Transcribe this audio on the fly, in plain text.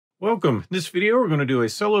Welcome. In this video, we're going to do a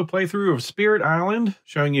solo playthrough of Spirit Island,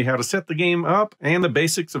 showing you how to set the game up and the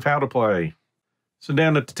basics of how to play. So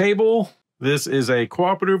down at the table, this is a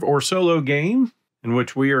cooperative or solo game in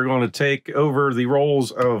which we are going to take over the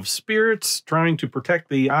roles of spirits trying to protect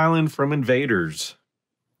the island from invaders.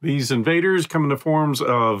 These invaders come in the forms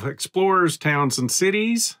of explorers, towns, and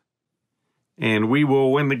cities, and we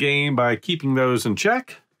will win the game by keeping those in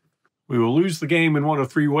check. We will lose the game in one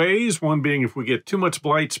of three ways, one being if we get too much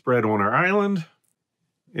blight spread on our island,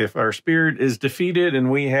 if our spirit is defeated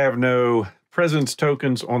and we have no presence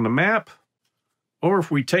tokens on the map, or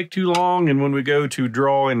if we take too long and when we go to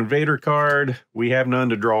draw an invader card, we have none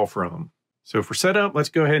to draw from. So for setup, let's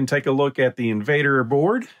go ahead and take a look at the invader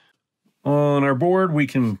board. On our board, we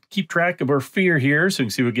can keep track of our fear here. So you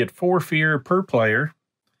can see we get 4 fear per player.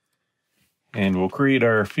 And we'll create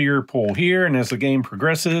our fear pool here. And as the game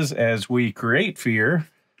progresses, as we create fear,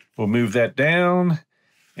 we'll move that down.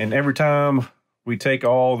 And every time we take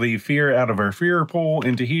all the fear out of our fear pool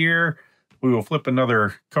into here, we will flip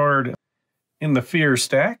another card in the fear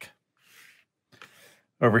stack.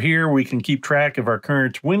 Over here, we can keep track of our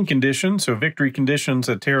current win conditions. So victory conditions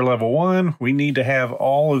at tier level 1, we need to have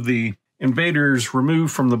all of the invaders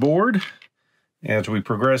removed from the board. As we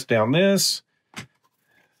progress down this,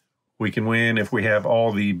 we can win if we have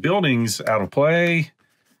all the buildings out of play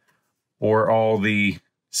or all the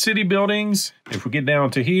city buildings. If we get down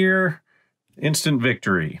to here, instant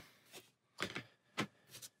victory.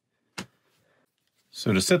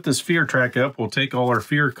 So to set this fear track up, we'll take all our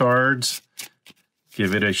fear cards,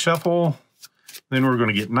 give it a shuffle. Then we're going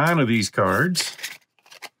to get 9 of these cards.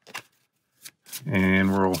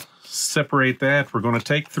 And we'll separate that. We're going to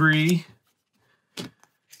take 3 to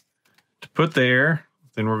put there.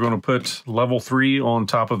 Then we're going to put level 3 on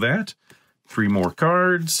top of that. 3 more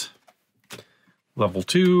cards. Level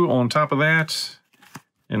 2 on top of that.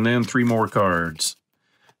 And then 3 more cards.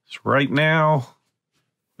 So right now,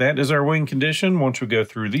 that is our win condition. Once we go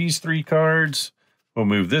through these 3 cards, we'll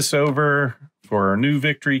move this over for our new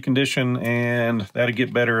victory condition, and that'll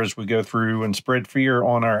get better as we go through and spread fear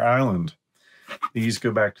on our island. These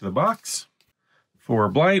go back to the box. For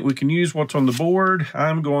blight, we can use what's on the board.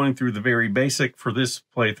 I'm going through the very basic for this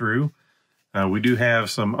playthrough. We do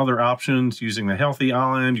have some other options using the healthy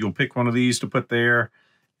island. You'll pick one of these to put there.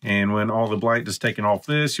 And when all the blight is taken off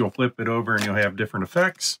this, you'll flip it over and you'll have different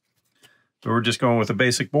effects. So we're just going with a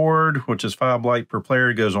basic board, which is 5 blight per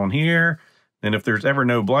player goes on here. And if there's ever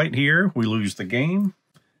no blight here, we lose the game.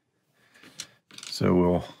 So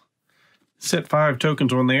we'll set 5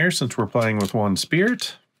 tokens on there since we're playing with 1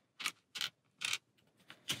 spirit.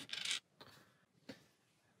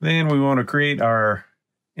 Then we want to create our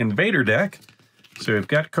invader deck. So we've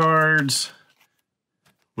got cards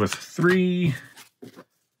with 3,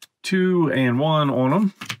 2, and 1 on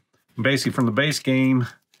them. Basically from the base game,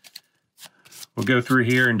 we'll go through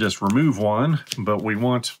here and just remove 1, but we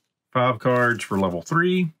want 5 cards for level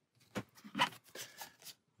 3.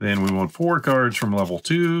 Then we want 4 cards from level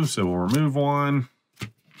 2, so we'll remove 1.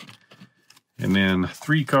 And then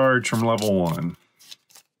 3 cards from level 1.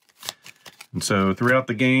 And so throughout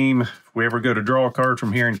the game, if we ever go to draw a card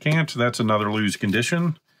from here and can't, that's another lose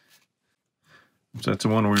condition. So that's the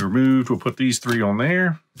one we removed. We'll put these 3 on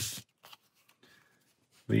there.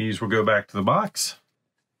 These will go back to the box.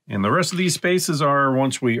 And the rest of these spaces are,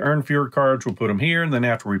 once we earn fear cards, we'll put them here. And then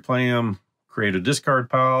after we play them, create a discard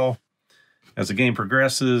pile. As the game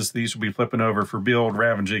progresses, these will be flipping over for build,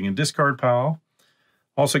 ravaging, and discard pile.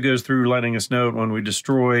 Also goes through letting us know when we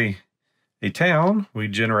destroy a town, we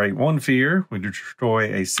generate 1 fear. We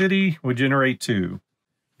destroy a city, we generate 2.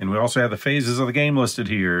 And we also have the phases of the game listed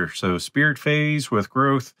here. So spirit phase with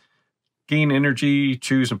growth, gain energy,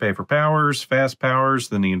 choose and pay for powers, fast powers,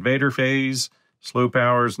 then the invader phase, slow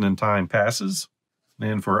powers, and then time passes.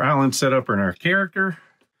 And for our island setup and our character,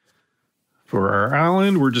 for our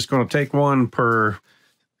island, we're just going to take 1 per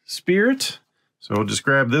spirit. So we'll just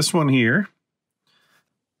grab this one here.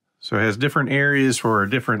 So it has different areas for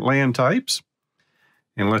different land types.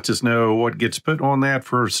 And lets us know what gets put on that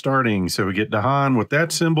for starting. So we get Dahan with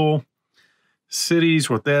that symbol, cities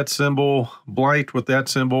with that symbol, blight with that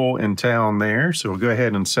symbol, and town there. So we'll go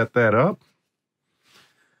ahead and set that up.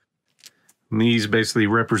 And these basically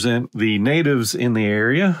represent the natives in the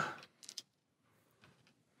area.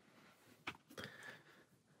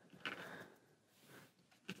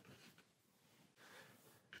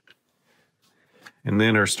 And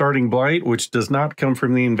then our starting blight, which does not come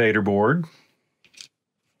from the invader board.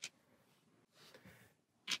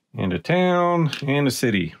 And a town and a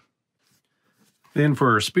city. Then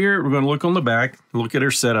for our spirit, we're going to look on the back, look at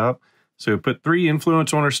our setup. So we put 3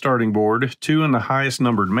 influence on our starting board, 2 in the highest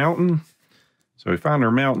numbered mountain. So we find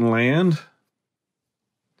our mountain land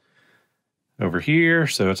over here.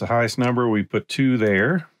 So it's the highest number. We put 2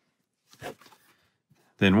 there.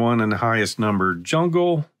 Then 1 in the highest numbered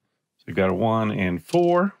jungle. So we've got a 1 and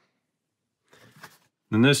 4.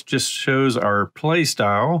 And this just shows our play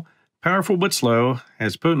style. Powerful but slow,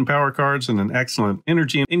 has potent power cards and an excellent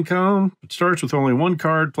energy and income. It starts with only 1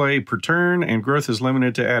 card play per turn, and growth is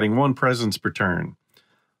limited to adding 1 presence per turn.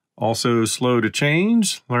 Also slow to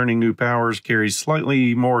change. Learning new powers carries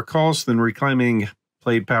slightly more cost than reclaiming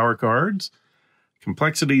played power cards.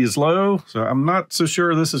 Complexity is low, so I'm not so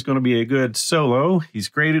sure this is going to be a good solo. He's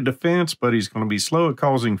great at defense, but he's going to be slow at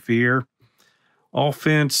causing fear.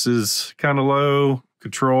 Offense is kind of low.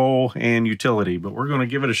 Control, and utility, but we're going to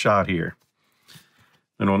give it a shot here.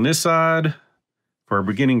 And on this side, for our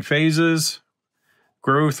beginning phases,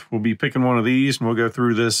 growth, we'll be picking one of these, and we'll go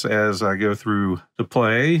through this as I go through the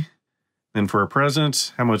play. Then for our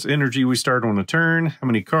presence, how much energy we start on the turn, how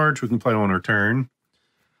many cards we can play on our turn.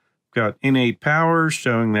 We've got innate powers,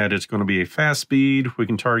 showing that it's going to be a fast speed. We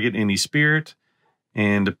can target any spirit,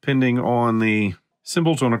 and depending on the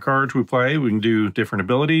symbols on the cards we play, we can do different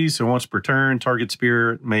abilities. So once per turn, target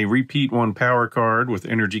spirit may repeat 1 power card with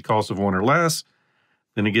energy cost of 1 or less.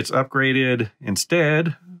 Then it gets upgraded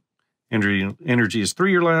instead. Energy is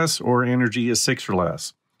 3 or less, or energy is 6 or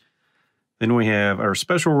less. Then we have our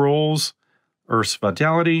special roles. Earth's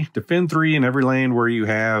Vitality. Defend 3 in every land where you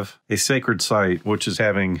have a sacred site, which is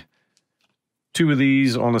having 2 of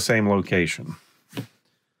these on the same location.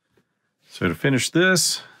 So to finish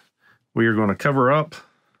this, we are going to cover up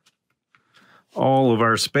all of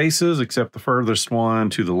our spaces except the furthest one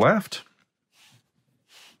to the left.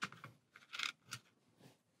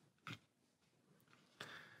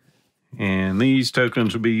 And these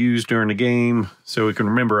tokens will be used during the game so we can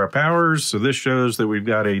remember our powers. So this shows that we've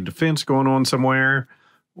got a defense going on somewhere,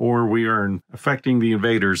 or we are affecting the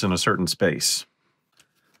invaders in a certain space.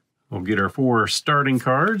 We'll get our 4 starting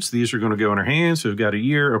cards. These are going to go in our hands. So we've got a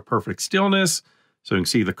Year of Perfect Stillness. So you can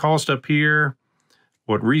see the cost up here,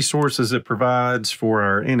 what resources it provides for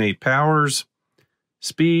our innate powers,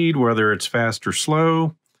 speed, whether it's fast or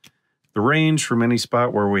slow, the range from any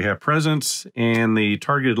spot where we have presence, and the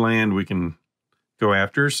targeted land we can go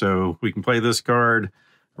after. So we can play this card,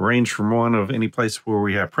 range from 1 of any place where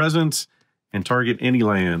we have presence, and target any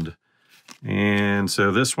land. And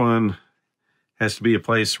so this one has to be a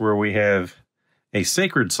place where we have a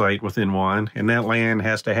sacred site within 1, and that land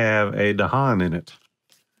has to have a Dahan in it.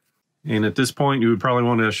 And at this point, you would probably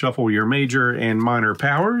want to shuffle your major and minor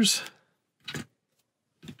powers.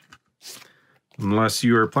 Unless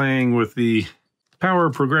you are playing with the power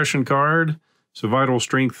progression card. So Vital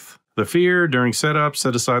Strength, the Fear. During setup,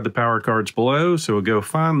 set aside the power cards below. So we'll go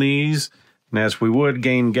find these, and as we would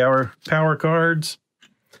gain power cards,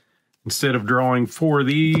 instead of drawing 4 of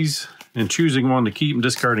these and choosing one to keep and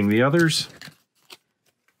discarding the others,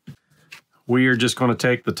 we are just going to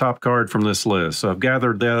take the top card from this list. So I've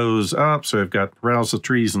gathered those up. So I've got Rouse the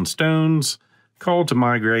Trees and Stones, Call to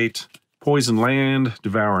Migrate, Poison Land,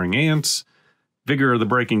 Devouring Ants, Vigor of the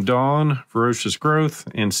Breaking Dawn, Ferocious Growth,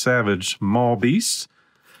 and Savage Maul Beasts.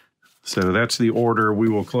 So that's the order we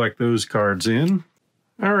will collect those cards in.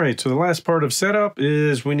 All right, so the last part of setup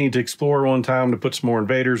is we need to explore one time to put some more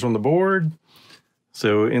invaders on the board.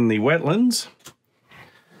 So in the wetlands,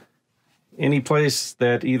 any place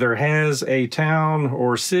that either has a town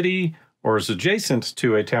or city or is adjacent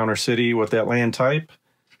to a town or city with that land type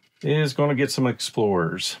is going to get some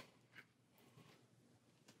explorers.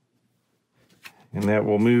 And that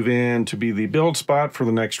will move in to be the build spot for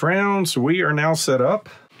the next round. So we are now set up.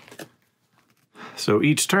 So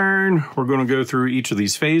each turn, we're going to go through each of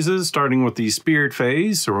these phases, starting with the Spirit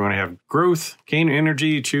phase. So we're going to have growth, gain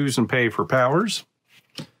energy, choose and pay for powers.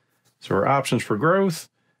 So our options for growth: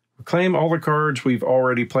 claim all the cards we've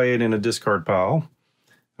already played in a discard pile.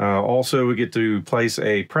 Also, we get to place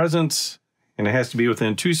a presence, and it has to be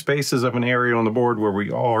within 2 spaces of an area on the board where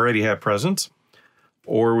we already have presence.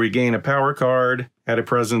 Or we gain a power card, add a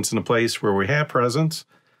presence in a place where we have presence.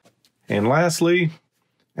 And lastly,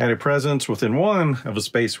 add a presence within 1 of a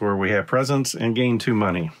space where we have presence and gain 2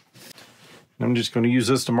 money. I'm just going to use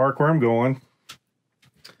this to mark where I'm going.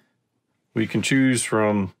 We can choose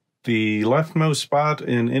from the leftmost spot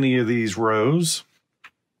in any of these rows.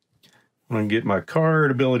 I'm going to get my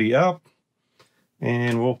card ability up,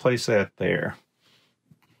 and we'll place that there.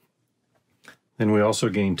 Then we also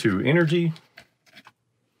gain 2 energy.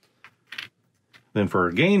 Then for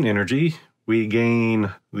our gain energy, we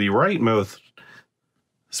gain the rightmost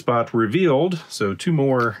spot revealed, so 2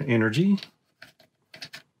 more energy.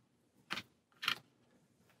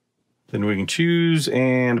 Then we can choose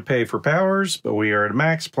and pay for powers, but we are at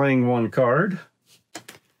max playing 1 card.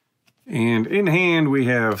 And in hand, we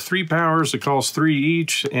have 3 powers that cost 3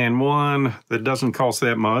 each, and 1 that doesn't cost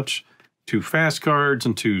that much. 2 fast cards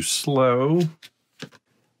and 2 slow.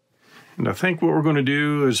 And I think what we're going to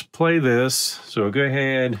do is play this. So go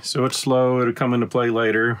ahead. So it's slow. It'll come into play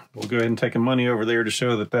later. We'll go ahead and take a money over there to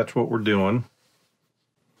show that that's what we're doing.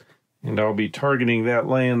 And I'll be targeting that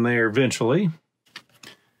land there eventually.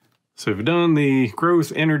 So we've done the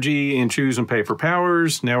growth, energy, and choose and pay for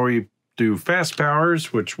powers. Now we do fast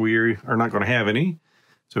powers, which we are not going to have any.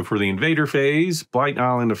 So for the invader phase, Blight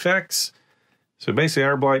Island effects. So basically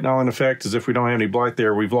our Blight Island effect is if we don't have any blight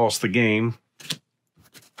there, we've lost the game.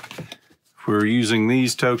 If we were using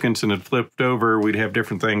these tokens and it flipped over, we'd have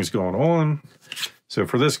different things going on. So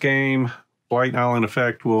for this game, Blight Island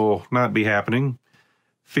effect will not be happening.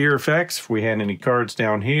 Fear effects, if we had any cards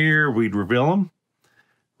down here, we'd reveal them.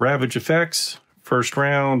 Ravage effects, first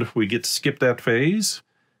round, we get to skip that phase.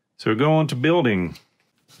 So go on to building.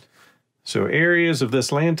 So areas of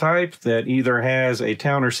this land type that either has a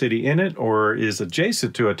town or city in it or is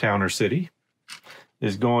adjacent to a town or city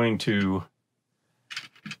is going to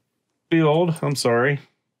build,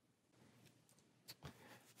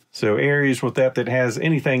 So areas with that has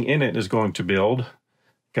anything in it is going to build.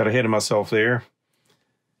 Got ahead of myself there.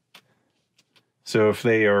 So if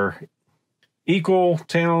they are equal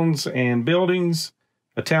towns and buildings,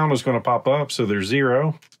 a town is going to pop up, so there's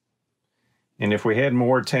 0. And if we had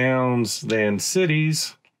more towns than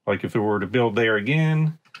cities, like if it were to build there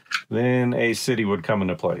again, then a city would come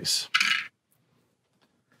into place.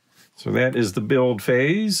 So that is the build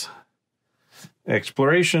phase.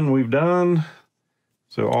 Exploration we've done.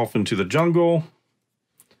 So off into the jungle.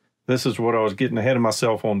 This is what I was getting ahead of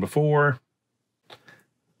myself on before.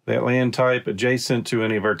 That land type adjacent to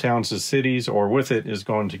any of our towns and cities or with it is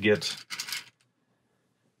going to get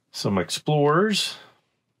some explorers.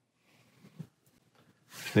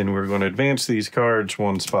 Then we're going to advance these cards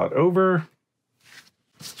 1 spot over.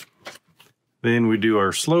 Then we do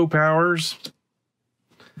our slow powers.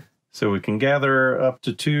 So we can gather up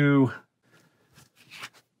to 2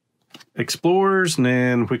 explorers, and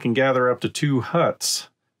then we can gather up to 2 huts.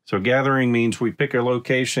 So gathering means we pick a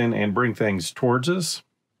location and bring things towards us.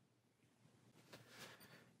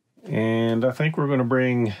 And I think we're going to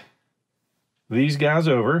bring these guys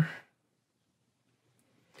over.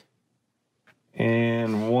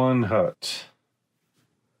 And 1 hut.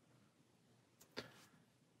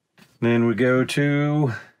 Then we go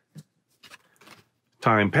to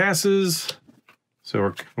time passes.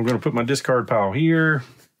 So I'm going to put my discard pile here.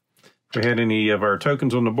 If we had any of our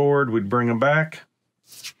tokens on the board, we'd bring them back.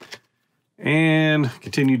 And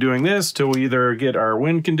continue doing this till we either get our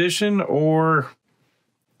win condition or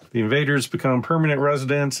the invaders become permanent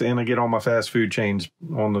residents and I get all my fast food chains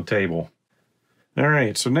on the table. All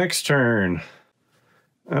right, so next turn,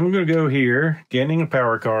 I'm going to go here, gaining a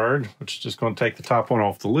power card, which is just going to take the top one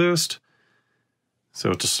off the list.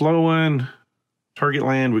 So it's a slow one. Target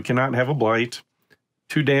land, we cannot have a blight.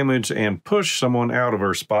 2 damage and push someone out of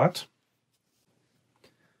our spot.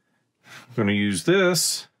 I'm going to use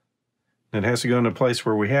this. It has to go in a place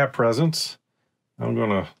where we have presence. I'm going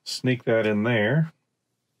to sneak that in there.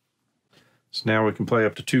 So now we can play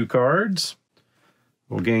up to 2 cards.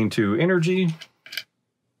 We'll gain 2 energy.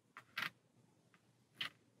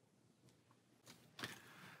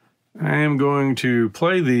 I am going to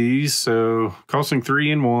play these, so costing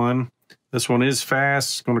 3 and 1. This one is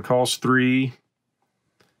fast, it's going to cost 3.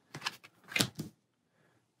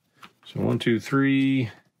 So 1, 2, 3,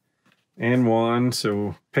 and 1.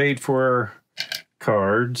 So paid for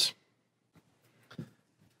cards.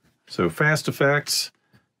 So fast effects.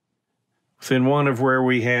 Within 1 of where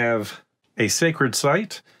we have a sacred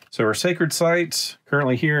site. So our sacred sites,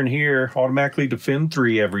 currently here and here, automatically defend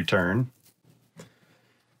 3 every turn.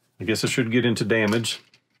 I guess I should get into damage.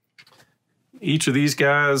 Each of these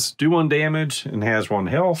guys do 1 damage and has 1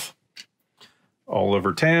 health. All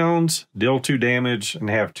over towns, deal 2 damage and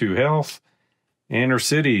have 2 health. And our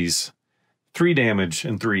cities, 3 damage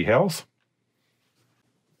and 3 health.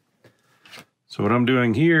 So what I'm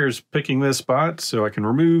doing here is picking this spot so I can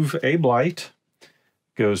remove a blight.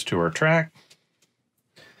 Goes to our track.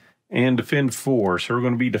 And defend 4. So we're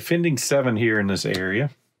going to be defending 7 here in this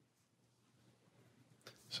area.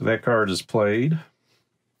 So that card is played.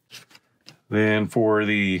 Then for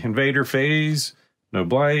the invader phase, no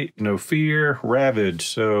blight, no fear, ravage.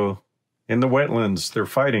 So in the wetlands, they're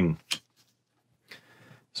fighting.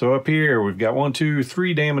 So up here, we've got 1, 2,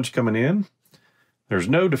 3 damage coming in. There's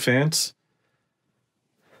no defense.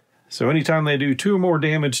 So anytime they do 2 or more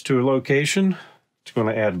damage to a location, it's going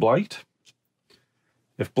to add blight.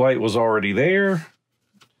 If blight was already there,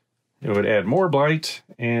 it would add more blight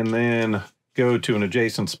and then go to an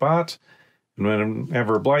adjacent spot. And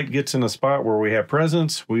whenever blight gets in a spot where we have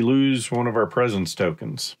presence, we lose one of our presence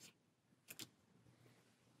tokens.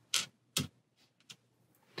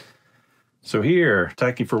 So here,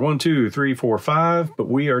 attacking for 1, 2, 3, 4, 5, but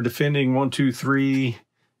we are defending 1, 2, 3,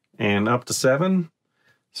 and up to 7.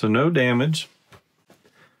 So no damage.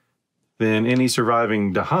 Then any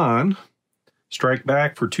surviving Dahan strike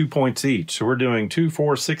back for 2 points each. So we're doing 2,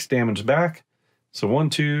 4, 6 damage back. So 1,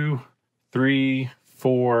 2, 3,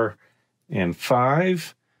 4, and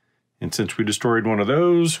 5. And since we destroyed one of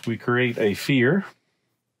those, we create a fear.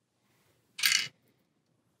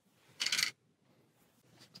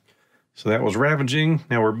 So that was ravaging.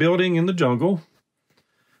 Now we're building in the jungle.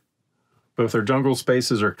 Both our jungle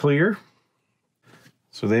spaces are clear.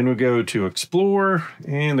 So then we go to explore,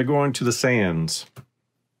 and they're going to the sands.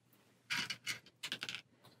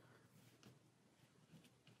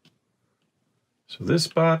 So this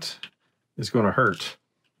spot is going to hurt.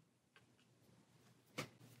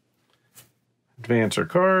 Advance our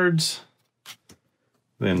cards,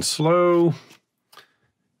 then slow.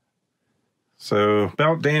 So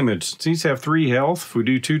about damage, these have 3 health. If we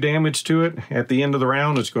do 2 damage to it, at the end of the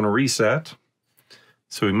round, it's going to reset.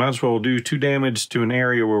 So we might as well do 2 damage to an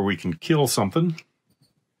area where we can kill something.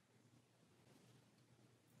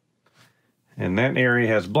 And that area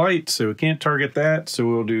has blight, so we can't target that. So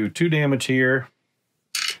we'll do 2 damage here,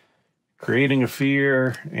 creating a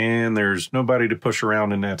fear, and there's nobody to push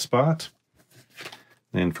around in that spot.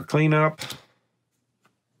 And for cleanup,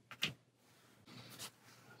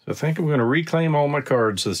 so I think I'm going to reclaim all my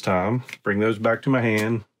cards this time, bring those back to my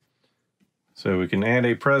hand. So we can add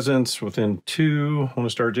a presence within 2. I want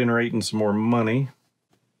to start generating some more money.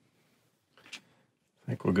 I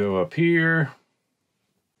think we'll go up here.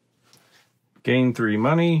 Gain 3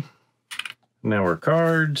 money. Now our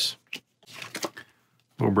cards.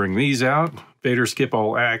 We'll bring these out. Vader skip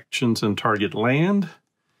all actions and target land.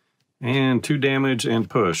 And 2 damage and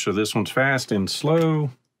push. So this one's fast and slow.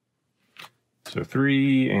 So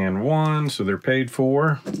 3 and 1, so they're paid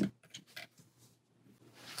for.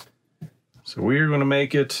 So we're going to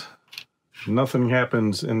make it. Nothing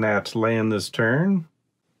happens in that land this turn.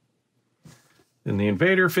 In the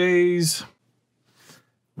invader phase,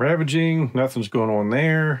 ravaging, nothing's going on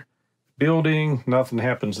there. Building, nothing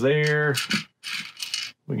happens there.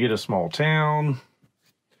 We get a small town.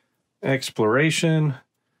 Exploration.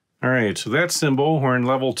 All right, so that symbol, we're in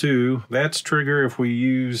level 2. That's trigger if we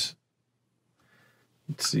use,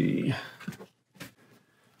 let's see,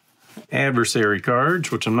 adversary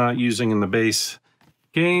cards, which I'm not using in the base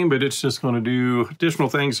game, but it's just going to do additional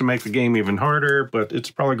things to make the game even harder, but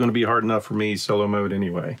it's probably going to be hard enough for me solo mode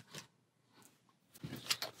anyway.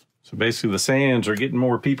 So basically the sands are getting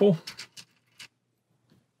more people.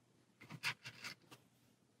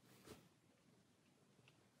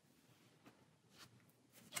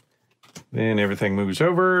 Then everything moves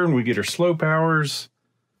over and we get our slow powers.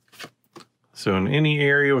 So in any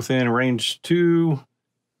area within range 2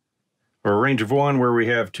 or a range of 1 where we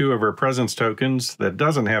have 2 of our presence tokens that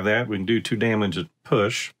doesn't have that, we can do 2 damage at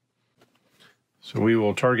push. So we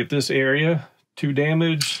will target this area, 2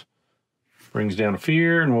 damage, brings down a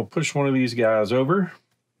fear, and we'll push one of these guys over.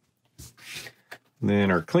 And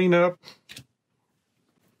then our cleanup.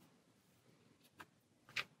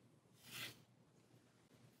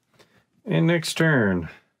 And next turn.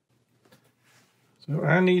 So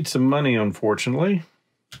I need some money, unfortunately.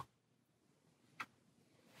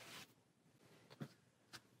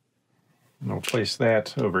 And I'll place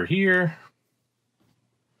that over here.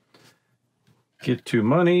 Get 2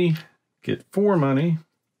 money, get 4 money.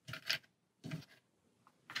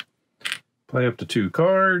 Play up to 2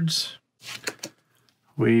 cards.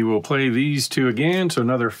 We will play these 2 again, so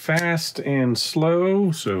another fast and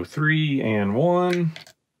slow, so 3 and 1.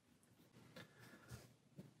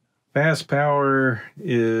 Fast power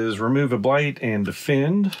is remove a blight and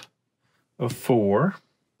defend of 4.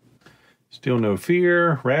 Still no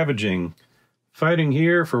fear. Ravaging. Fighting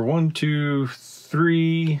here for 1, 2,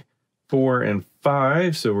 3, 4, and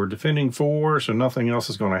 5. So we're defending 4, so nothing else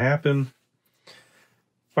is going to happen.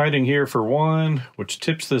 Fighting here for 1, which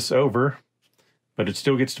tips this over, but it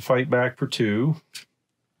still gets to fight back for 2.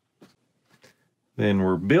 Then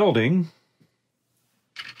we're building.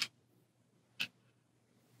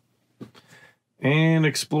 And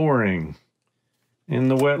exploring in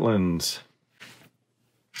the wetlands.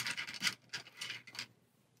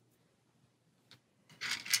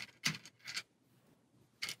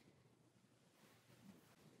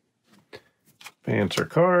 Advance our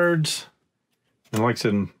cards. And like I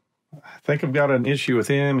said, I think I've got an issue with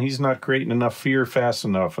him. He's not creating enough fear fast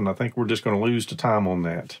enough, and I think we're just going to lose to time on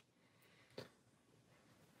that.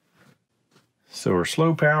 So our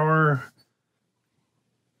slow power,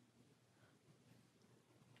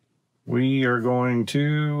 we are going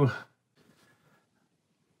to,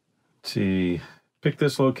 let's see, pick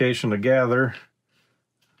this location to gather,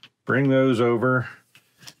 bring those over,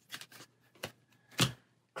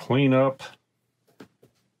 clean up.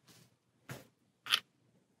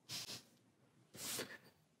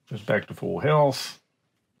 Goes back to full health.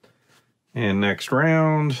 And next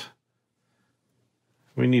round,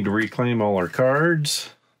 we need to reclaim all our cards.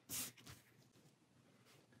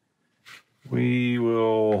 We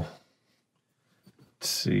will, let's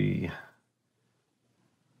see.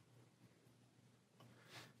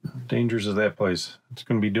 How dangerous is that place? It's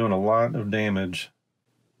going to be doing a lot of damage.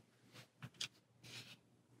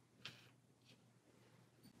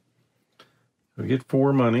 We get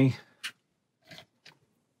 4 money.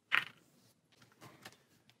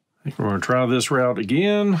 I think we're going to try this route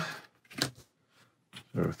again.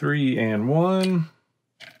 So 3 and 1.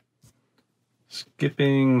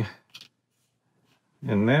 Skipping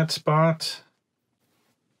in that spot.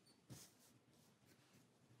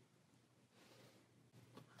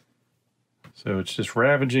 So it's just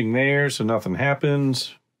ravaging there, so nothing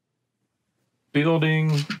happens.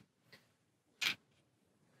 Building.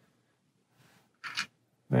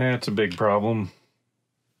 That's a big problem.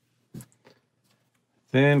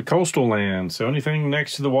 Then coastal land, so anything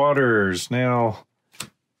next to the waters. Now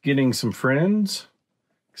getting some friends,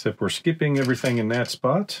 except we're skipping everything in that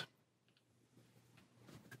spot.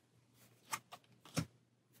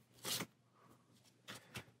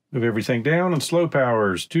 Move everything down and slow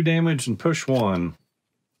powers, 2 damage and push 1.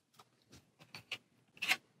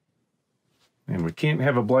 And we can't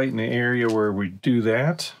have a blight in the area where we do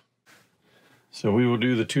that. So we will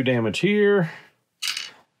do the 2 damage here,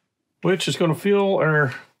 which is going to fill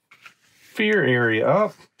our fear area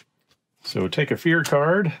up. So take a fear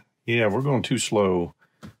card. Yeah, we're going too slow.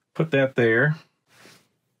 Put that there.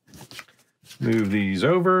 Move these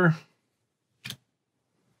over.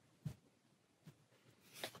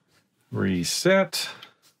 Reset.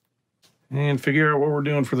 And figure out what we're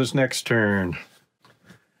doing for this next turn.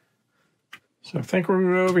 So I think we're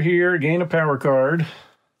going to go over here, gain a power card.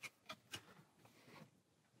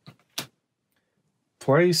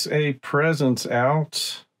 Place a presence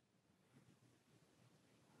out.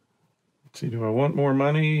 Let's see, do I want more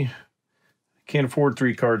money? Can't afford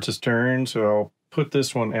 3 cards this turn, so I'll put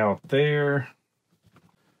this one out there,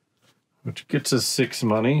 which gets us 6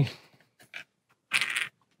 money.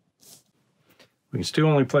 We can still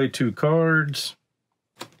only play 2 cards.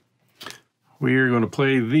 We are going to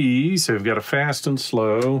play these. So we've got a fast and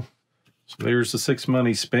slow. So there's the 6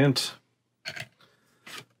 money spent.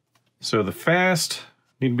 So the fast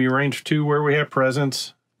need to be range 2 where we have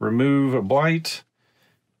presence. Remove a blight.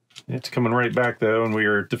 It's coming right back though, and we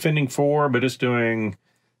are defending 4, but it's doing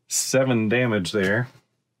 7 damage there.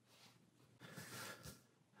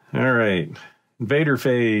 All right, invader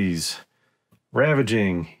phase,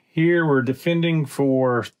 ravaging. Here we're defending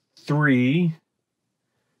for 3.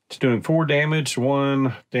 It's doing 4 damage,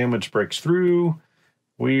 1 damage breaks through.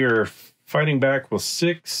 We are fighting back with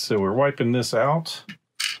 6, so we're wiping this out.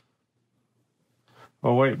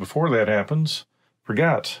 Oh wait, before that happens,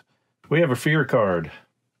 forgot, we have a fear card.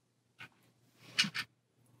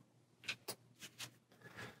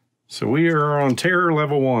 So we are on terror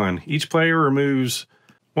level 1. Each player removes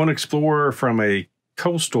 1 explorer from a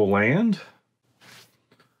coastal land.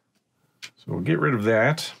 So we'll get rid of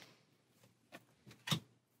that.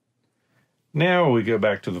 Now we go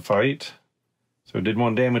back to the fight. So it did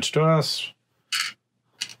 1 damage to us.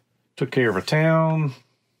 Took care of a town.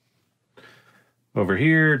 Over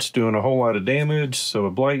here, it's doing a whole lot of damage, so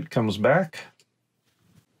a blight comes back.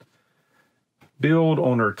 Build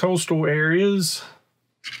on our coastal areas.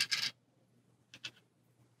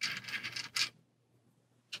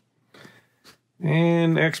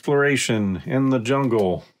 And exploration in the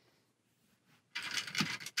jungle.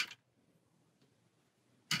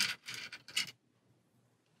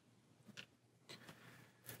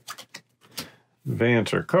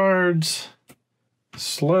 Advance our cards.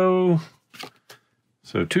 Slow.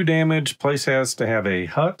 So 2 damage. Place has to have a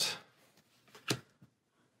hut.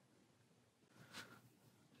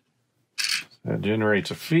 That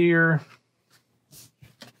generates a fear.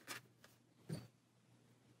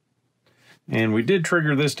 And we did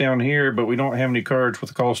trigger this down here, but we don't have any cards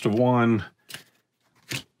with a cost of 1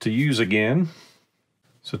 to use again.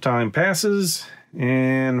 So time passes,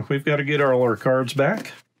 and we've got to get all our cards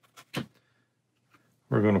back.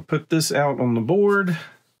 We're going to put this out on the board.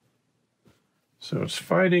 So it's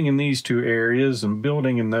fighting in these two areas and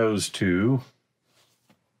building in those two.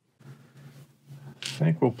 I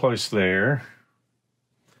think we'll place there.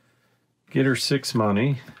 Get her 6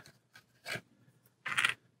 money.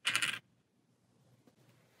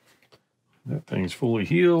 That thing's fully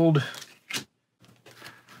healed.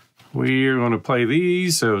 We're going to play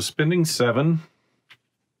these, so spending 7.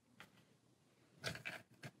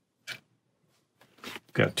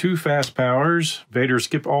 Got 2 fast powers. Vader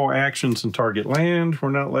skip all actions and target land. We're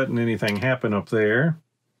not letting anything happen up there.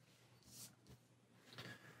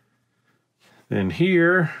 Then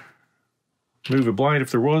here, move a blight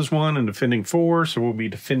if there was one, and defending 4, so we'll be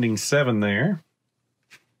defending 7 there.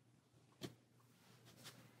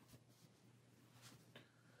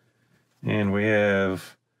 And we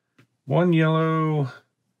have 1 yellow.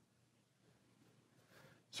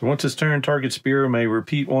 So once it's turn, target Spear may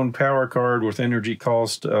repeat 1 power card with energy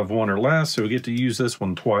cost of 1 or less. So we get to use this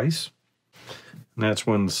one twice. And that's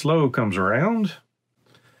when the slow comes around.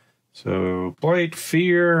 So Blight,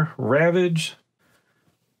 Fear, Ravage.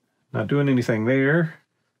 Not doing anything there.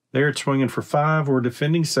 There it's swinging for 5. We're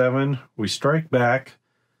defending 7. We strike back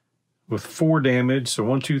with 4 damage. So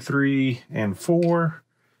 1, 2, 3, and 4.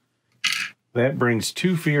 That brings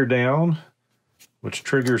 2 fear down, which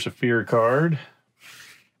triggers a fear card.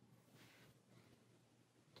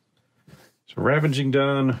 So ravaging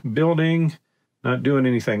done, building, not doing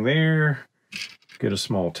anything there. Get a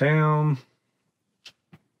small town.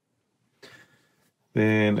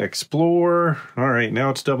 Then explore. All right, now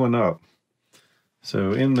it's doubling up.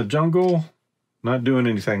 So in the jungle, not doing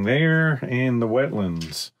anything there, and the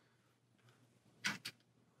wetlands.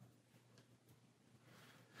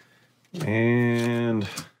 And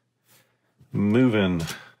moving.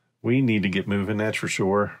 We need to get moving, that's for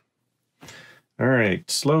sure. All right,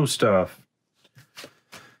 slow stuff.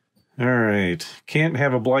 All right, can't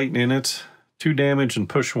have a blight in it. 2 damage and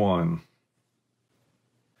push 1.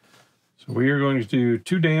 So we are going to do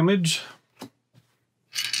 2 damage.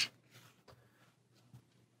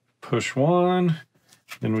 Push 1.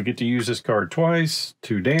 Then we get to use this card twice.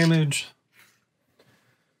 2 damage.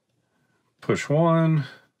 Push 1.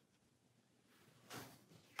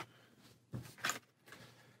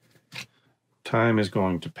 Time is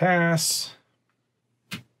going to pass.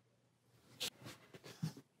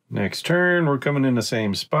 Next turn, we're coming in the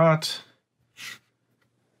same spot.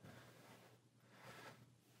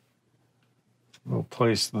 We'll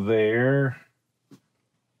place there.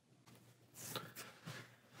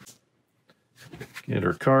 Get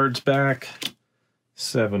our cards back.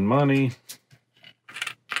 7 money.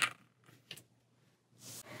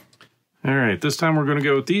 All right, this time we're going to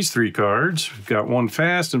go with these 3 cards. We've got 1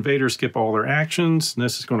 fast, and Vader skip all their actions. And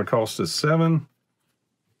this is going to cost us 7.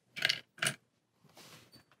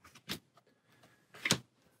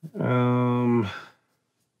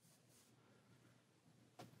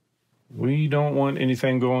 We don't want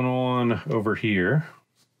anything going on over here.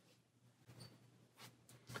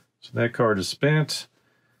 So that card is spent.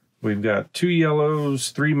 We've got 2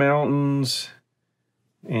 yellows, 3 mountains,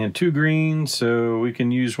 and 2 greens, so we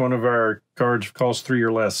can use one of our cards that costs 3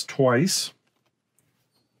 or less twice.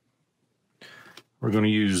 We're going to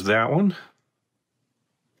use that one.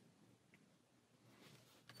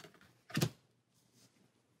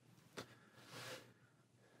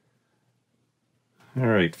 All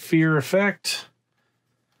right, Fear effect.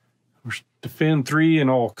 We're defend 3 in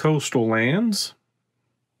all coastal lands.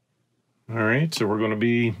 All right, so we're going to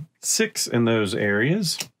be 6 in those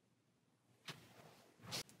areas.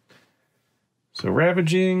 So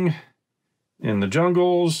ravaging in the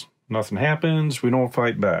jungles, nothing happens, we don't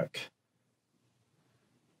fight back.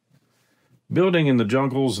 Building in the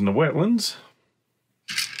jungles and the wetlands.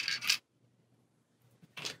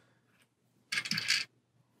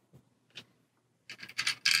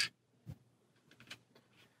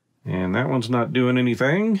 And that one's not doing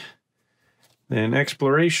anything. Then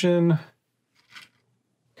exploration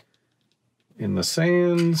in the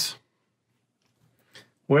sands.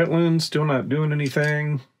 Wetlands, still not doing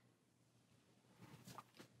anything.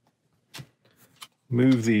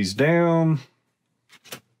 Move these down.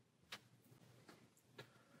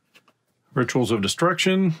 Rituals of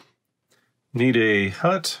Destruction. Need a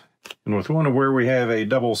hut. And with one of where we have a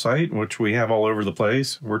double site, which we have all over the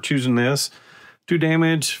place, we're choosing this. 2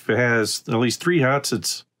 damage. If it has at least 3 huts,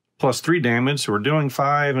 it's plus 3 damage. So we're doing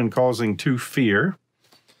 5 and causing 2 fear.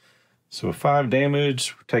 So 5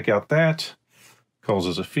 damage, take out that.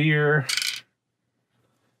 Causes a fear.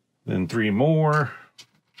 Then 3 more.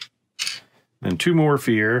 Then 2 more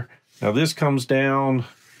fear. Now this comes down,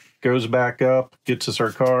 goes back up, gets us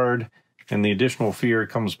our card, and the additional fear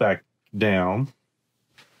comes back down.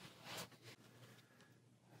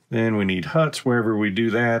 Then we need huts wherever we do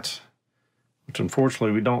that, which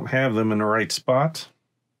unfortunately we don't have them in the right spot.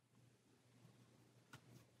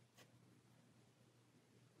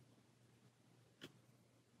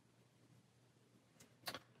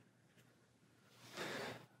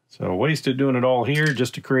 So wasted doing it all here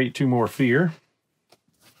just to create 2 more fear.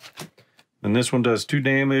 And this one does 2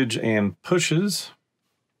 damage and pushes.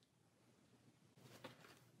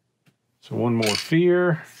 So 1 more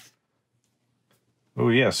fear. Oh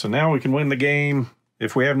yeah, so now we can win the game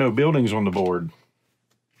if we have no buildings on the board.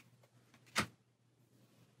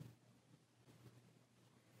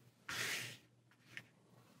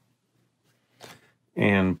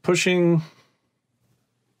 And pushing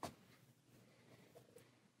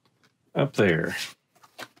up there.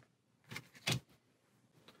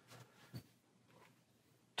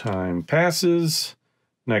 Time passes.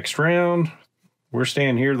 Next round. We're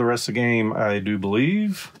staying here the rest of the game, I do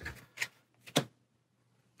believe.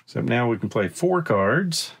 Except now we can play 4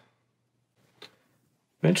 cards.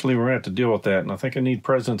 Eventually we're going to have to deal with that, and I think I need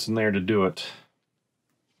presence in there to do it.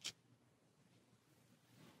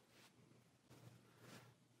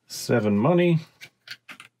 $7 money.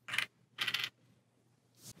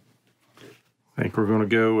 I think we're going to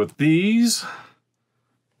go with these.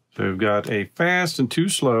 So we've got a fast and 2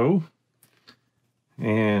 slow.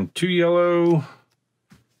 And 2 yellow.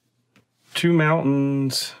 2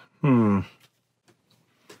 mountains. We'll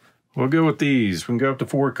go with these. We can go up to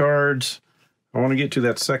 4 cards. I want to get to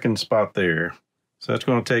that second spot there. So that's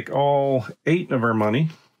going to take all 8 of our money.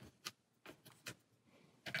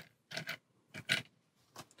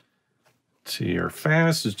 Let's see, our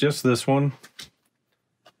fast is just this one.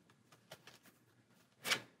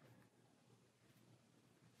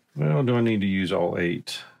 Well, do I need to use all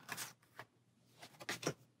 8?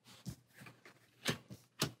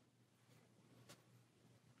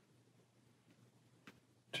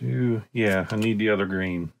 Yeah, I need the other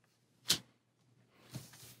green.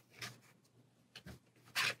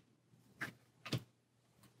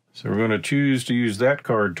 So we're going to choose to use that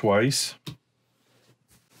card twice.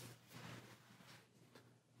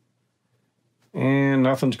 And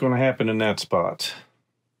nothing's going to happen in that spot.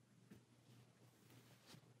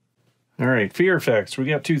 All right, fear effects. We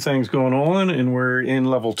got 2 things going on, and we're in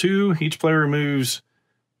level 2. Each player removes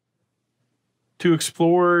 2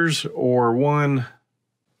 explorers or 1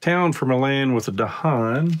 town from a land with a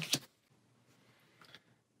Dahan.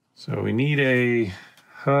 So we need a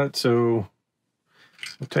hut, so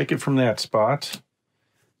we'll take it from that spot.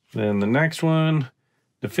 Then the next one,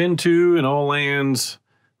 defend 2 in all lands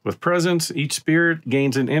with presence. Each spirit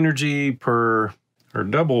gains an energy per or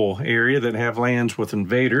double area that have lands with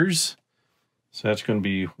invaders. So that's going to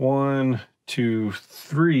be 1, 2,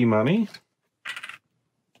 3 money.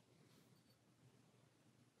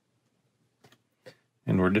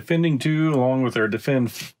 And we're defending 2 along with our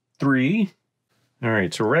defend 3. All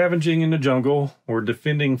right, so ravaging in the jungle. We're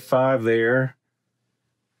defending 5 there.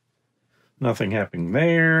 Nothing happening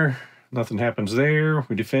there. Nothing happens there.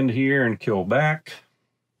 We defend here and kill back.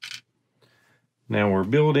 Now we're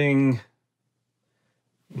building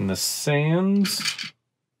in the sands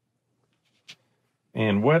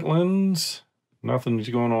and wetlands. Nothing's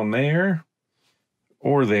going on there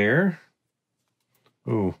or there.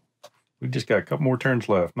 Ooh. We just got a couple more turns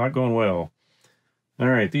left. Not going well. All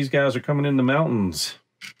right, these guys are coming in the mountains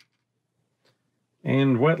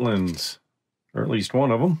and wetlands, or at least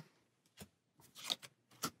one of them.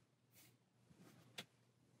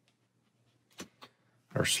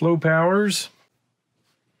 Our slow powers.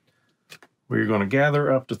 We're going to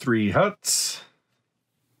gather up to 3 huts.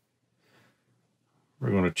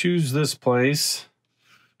 We're going to choose this place.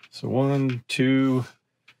 So 1, 2,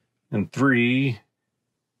 and 3.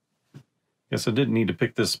 Guess I didn't need to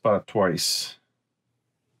pick this spot twice.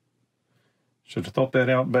 Should have thought that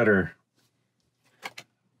out better.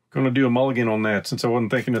 Going to do a mulligan on that since I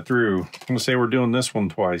wasn't thinking it through. I'm going to say we're doing this one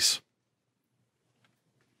twice.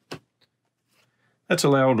 That's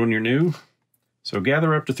allowed when you're new. So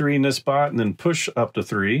gather up to 3 in this spot and then push up to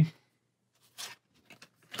 3.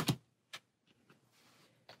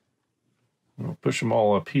 We'll push them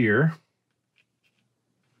all up here.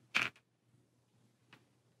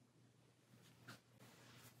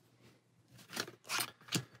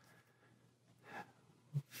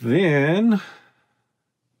 Then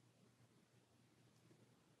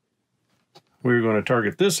we're going to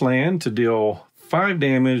target this land to deal 5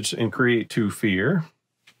 damage and create 2 fear.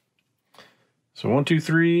 So 1, 2,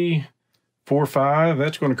 3, 4, 5.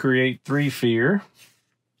 That's going to create 3 fear.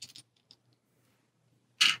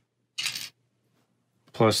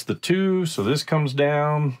 plus the 2, so this comes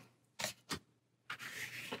down.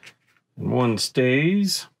 And 1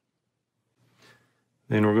 stays.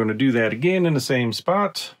 Then we're going to do that again in the same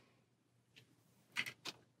spot.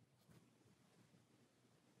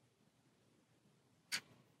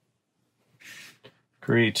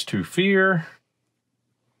 Creates 2 fear.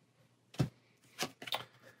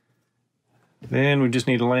 Then we just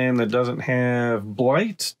need a land that doesn't have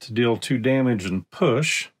blight to deal 2 damage and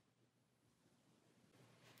push.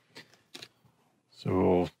 So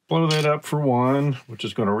we'll blow that up for 1, which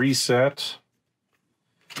is going to reset.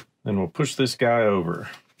 Then we'll push this guy over.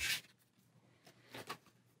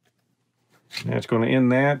 That's going to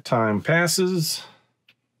end that. Time passes.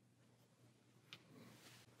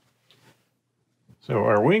 So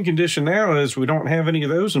our win condition now is we don't have any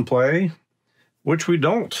of those in play, which we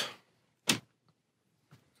don't.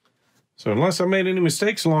 So unless I made any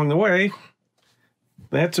mistakes along the way,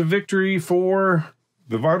 that's a victory for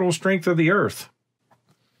the Vital Strength of the Earth.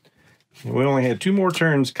 We only had 2 more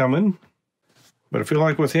turns coming, but I feel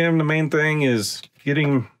like with him, the main thing is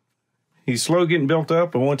he's slow getting built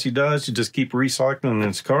up, but once he does, you just keep recycling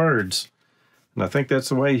his cards. And I think that's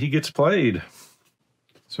the way he gets played.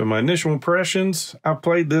 So my initial impressions, I've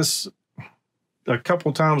played this a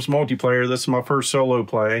couple times multiplayer. This is my first solo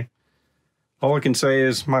play. All I can say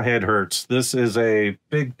is my head hurts. This is a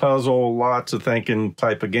big puzzle, lots of thinking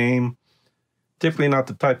type of game. Typically not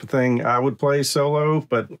the type of thing I would play solo,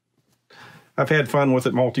 but I've had fun with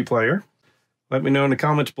it multiplayer. Let me know in the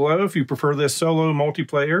comments below if you prefer this solo,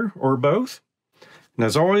 multiplayer, or both. And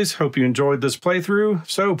as always, hope you enjoyed this playthrough.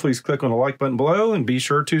 So please click on the like button below and be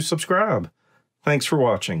sure to subscribe. Thanks for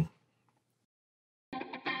watching.